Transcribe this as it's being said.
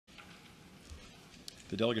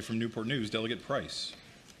The delegate from Newport News, Delegate Price.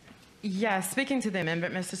 Yes, speaking to the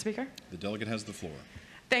amendment, Mr. Speaker. The delegate has the floor.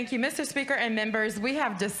 Thank you, Mr. Speaker and members. We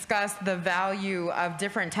have discussed the value of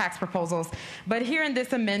different tax proposals, but here in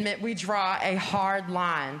this amendment, we draw a hard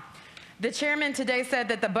line. The chairman today said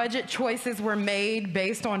that the budget choices were made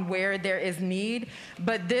based on where there is need,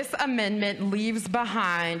 but this amendment leaves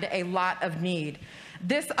behind a lot of need.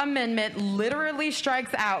 This amendment literally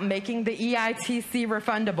strikes out making the EITC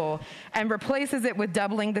refundable and replaces it with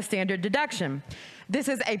doubling the standard deduction. This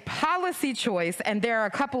is a policy choice, and there are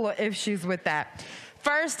a couple of issues with that.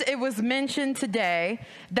 First, it was mentioned today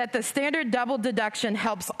that the standard double deduction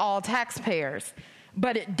helps all taxpayers,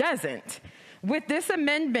 but it doesn't. With this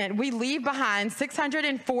amendment, we leave behind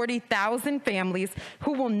 640,000 families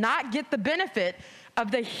who will not get the benefit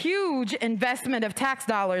of the huge investment of tax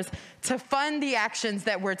dollars to fund the actions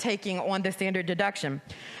that we're taking on the standard deduction.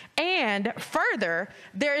 And further,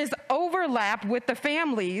 there is overlap with the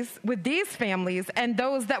families, with these families, and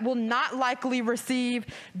those that will not likely receive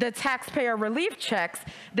the taxpayer relief checks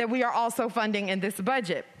that we are also funding in this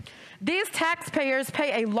budget. These taxpayers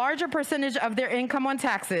pay a larger percentage of their income on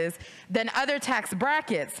taxes than other tax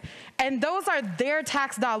brackets, and those are their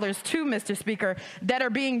tax dollars too, Mr. Speaker, that are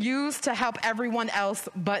being used to help everyone else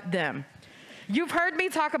but them. You've heard me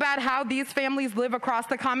talk about how these families live across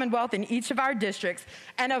the Commonwealth in each of our districts,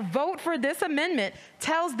 and a vote for this amendment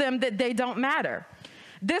tells them that they don't matter.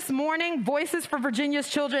 This morning, Voices for Virginia's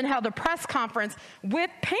Children held a press conference with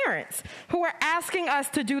parents who are asking us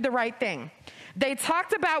to do the right thing. They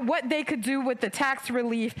talked about what they could do with the tax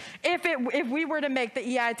relief if we were to make the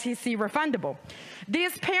EITC refundable.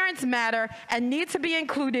 These parents matter and need to be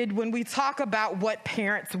included when we talk about what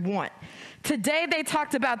parents want. Today, they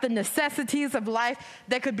talked about the necessities of life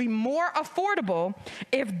that could be more affordable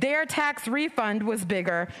if their tax refund was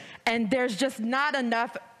bigger, and there's just not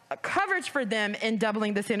enough coverage for them in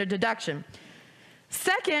doubling the standard deduction.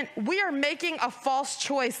 Second, we are making a false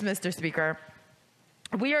choice, Mr. Speaker.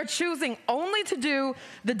 We are choosing only to do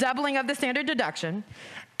the doubling of the standard deduction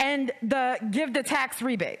and give the tax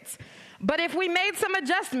rebates. But if we made some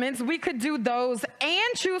adjustments, we could do those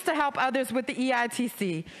and choose to help others with the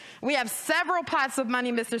EITC. We have several pots of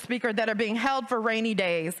money, Mr. Speaker, that are being held for rainy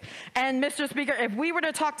days. And Mr. Speaker, if we were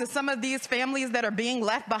to talk to some of these families that are being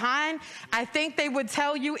left behind, I think they would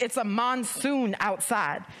tell you it's a monsoon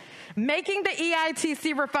outside. Making the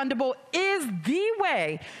EITC refundable is the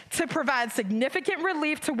way to provide significant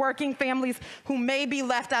relief to working families who may be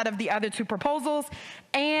left out of the other two proposals,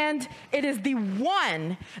 and it is the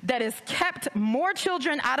one that has kept more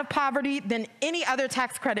children out of poverty than any other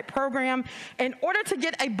tax credit program. In order to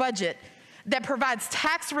get a budget that provides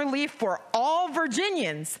tax relief for all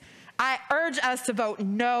Virginians, I urge us to vote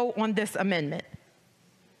no on this amendment.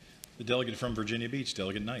 The delegate from Virginia Beach,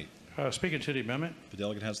 Delegate Knight. Speaking to the amendment. The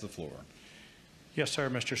delegate has the floor. Yes, sir,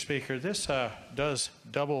 Mr. Speaker. This does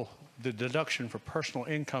double the deduction for personal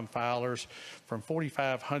income filers from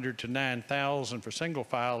 $4,500 to $9,000 for single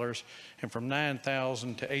filers and from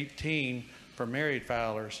 $9,000 to $18,000 for married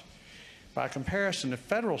filers. By comparison, the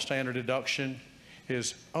federal standard deduction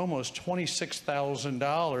is almost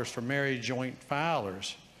 $26,000 for married joint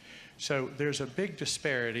filers. So there's a big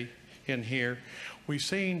disparity in here. We've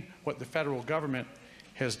seen what the federal government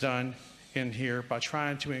has done in here by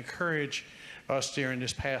trying to encourage us during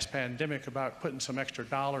this past pandemic about putting some extra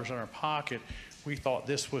dollars in our pocket. We thought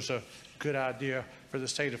this was a good idea for the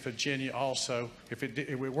state of Virginia also. If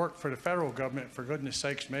it worked for the federal government, for goodness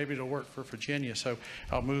sakes, maybe it'll work for Virginia. So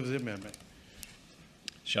I'll move the amendment.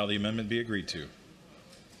 Shall the amendment be agreed to?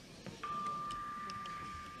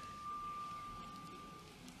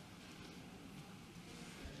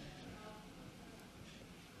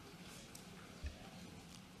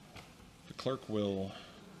 Clerk will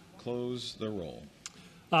close the roll.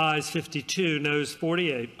 Ayes 52, noes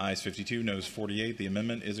 48. Ayes 52, noes 48. The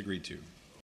amendment is agreed to.